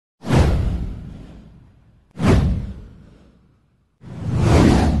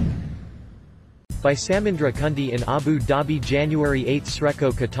By Samindra Kunti in Abu Dhabi January 8.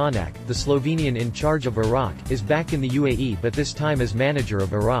 Srecko Katanac, the Slovenian in charge of Iraq, is back in the UAE but this time as manager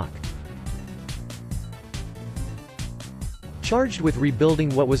of Iraq. Charged with rebuilding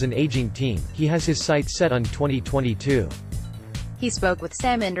what was an aging team, he has his sights set on 2022. He spoke with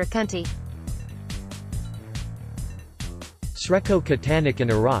Samindra Kunti. Srecko Katanac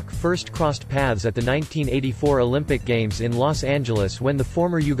and Iraq first crossed paths at the 1984 Olympic Games in Los Angeles when the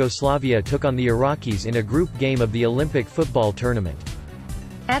former Yugoslavia took on the Iraqis in a group game of the Olympic football tournament.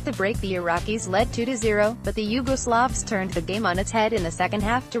 At the break the Iraqis led 2-0, but the Yugoslavs turned the game on its head in the second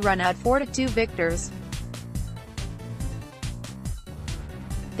half to run out 4-2 victors.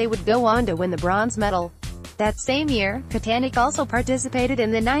 They would go on to win the bronze medal. That same year, Katanac also participated in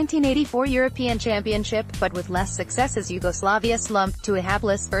the 1984 European Championship, but with less success as Yugoslavia slumped to a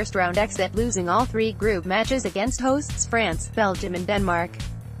hapless first-round exit, losing all three group matches against hosts France, Belgium and Denmark.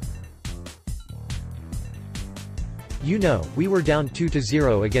 "You know, we were down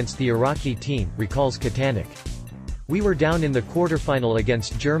 2-0 against the Iraqi team," recalls Katanac. "We were down in the quarterfinal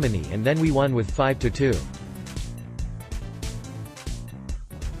against Germany and then we won with 5-2.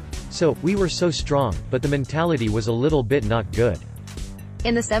 So, we were so strong, but the mentality was a little bit not good."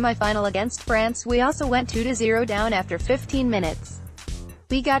 In the semi-final against France we also went 2-0 down after 15 minutes.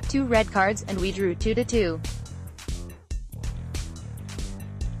 We got 2 red cards and we drew 2-2.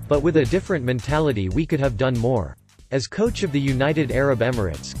 But with a different mentality we could have done more. As coach of the United Arab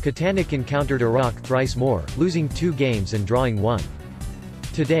Emirates, Katanac encountered Iraq thrice more, losing 2 games and drawing 1.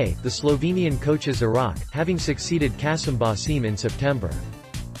 Today, the Slovenian coaches Iraq, having succeeded Qasim Basim in September.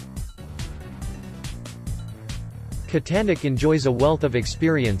 Katanac enjoys a wealth of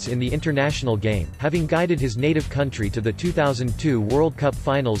experience in the international game, having guided his native country to the 2002 World Cup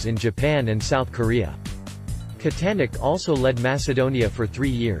finals in Japan and South Korea. Katanac also led Macedonia for 3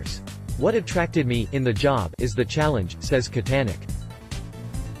 years. "What attracted me in the job is the challenge," says Katanac.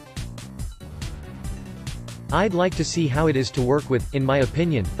 "I'd like to see how it is to work with, in my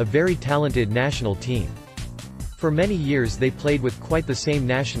opinion, a very talented national team. For many years they played with quite the same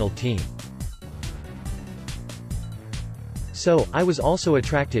national team. So, I was also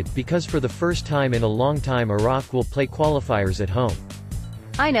attracted, because for the first time in a long time Iraq will play qualifiers at home.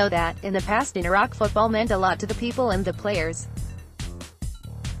 I know that, in the past in Iraq football meant a lot to the people and the players.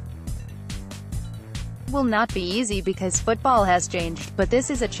 Will not be easy because football has changed, but this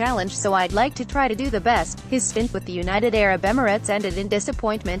is a challenge so I'd like to try to do the best." His stint with the United Arab Emirates ended in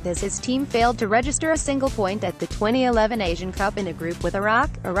disappointment as his team failed to register a single point at the 2011 Asian Cup in a group with Iraq,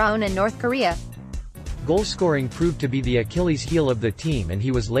 Iran and North Korea. Goal-scoring proved to be the Achilles heel of the team and he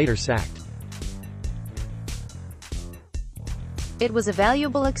was later sacked. It was a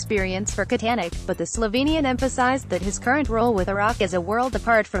valuable experience for Katanac, but the Slovenian emphasized that his current role with Iraq is a world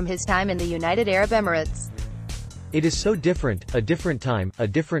apart from his time in the United Arab Emirates. "It is so different, a different time, a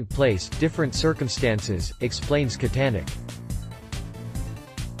different place, different circumstances," explains Katanac.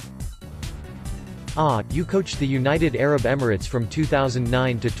 You coached the United Arab Emirates from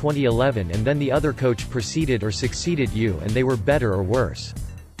 2009 to 2011 and then the other coach preceded or succeeded you and they were better or worse.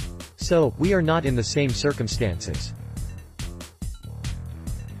 So, we are not in the same circumstances."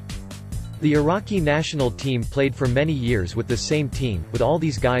 The Iraqi national team played for many years with the same team, with all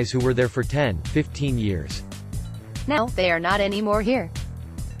these guys who were there for 10, 15 years. Now, they are not anymore here.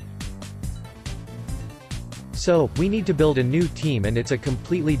 So, we need to build a new team and it's a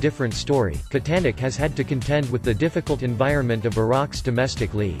completely different story. Katanac has had to contend with the difficult environment of Iraq's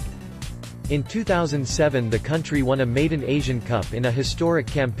domestic league. In 2007 the country won a maiden Asian Cup in a historic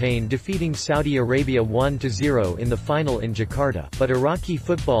campaign defeating Saudi Arabia 1-0 in the final in Jakarta, but Iraqi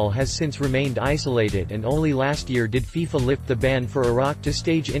football has since remained isolated and only last year did FIFA lift the ban for Iraq to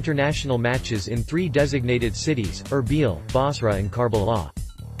stage international matches in 3 designated cities, Erbil, Basra and Karbala.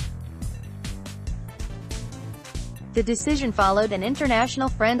 The decision followed an international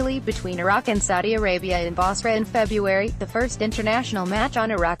friendly between Iraq and Saudi Arabia in Basra in February, the first international match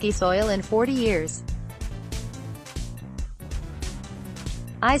on Iraqi soil in 40 years.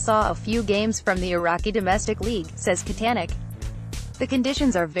 "I saw a few games from the Iraqi domestic league," says Katanac. "The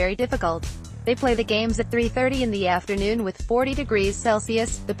conditions are very difficult. They play the games at 3:30 in the afternoon with 40 degrees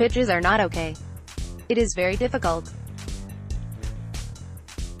Celsius, the pitches are not okay. It is very difficult.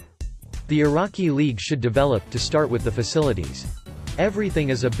 The Iraqi league should develop to start with the facilities. Everything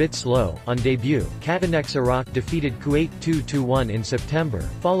is a bit slow." On debut, Katanac's Iraq defeated Kuwait 2-1 in September,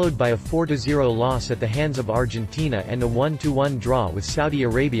 followed by a 4-0 loss at the hands of Argentina and a 1-1 draw with Saudi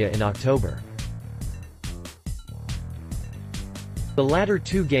Arabia in October. The latter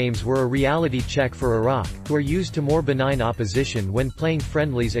two games were a reality check for Iraq, who are used to more benign opposition when playing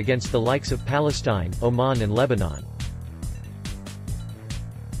friendlies against the likes of Palestine, Oman and Lebanon.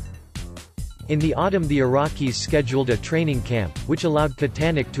 In the autumn the Iraqis scheduled a training camp, which allowed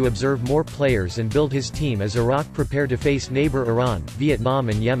Katanac to observe more players and build his team as Iraq prepare to face neighbor Iran, Vietnam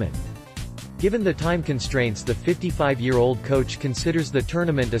and Yemen. Given the time constraints, the 55-year-old coach considers the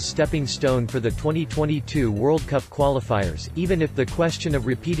tournament a stepping stone for the 2022 World Cup qualifiers, even if the question of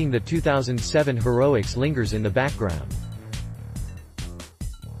repeating the 2007 heroics lingers in the background.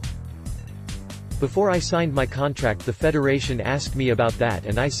 Before I signed my contract, the federation asked me about that,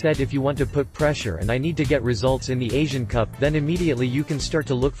 and I said if you want to put pressure and I need to get results in the Asian Cup, then immediately you can start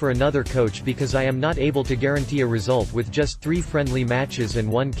to look for another coach because I am not able to guarantee a result with just 3 friendly matches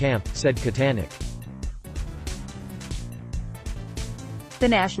and 1 camp, said Katanac. The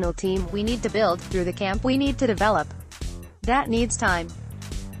national team we need to build, through the camp we need to develop. That needs time.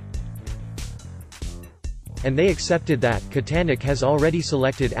 And they accepted that. Katanac has already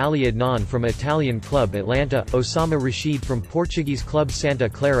selected Ali Adnan from Italian club Atlanta, Osama Rashid from Portuguese club Santa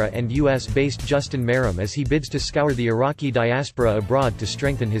Clara and US-based Justin Merrim as he bids to scour the Iraqi diaspora abroad to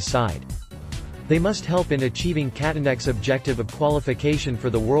strengthen his side. They must help in achieving Katanac's objective of qualification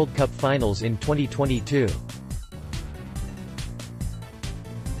for the World Cup finals in 2022.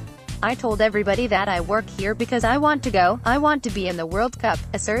 I told everybody that I work here because I want to go, I want to be in the World Cup,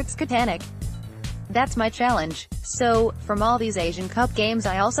 asserts Katanac. That's my challenge. So, from all these Asian Cup games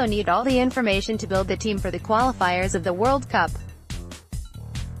I also need all the information to build the team for the qualifiers of the World Cup.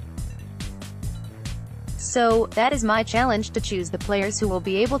 So, that is my challenge, to choose the players who will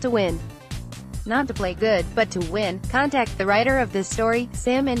be able to win. Not to play good, but to win. Contact the writer of this story,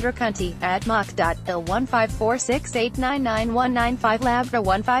 Samindra Kunti, at mock.il15468999195 Labra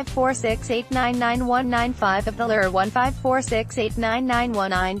 15468999195 Abdullah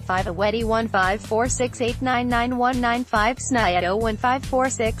 15468999195 Awedi 15468999195 Snayato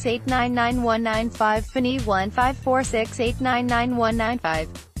 15468999195 Fani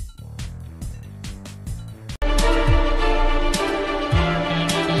 15468999195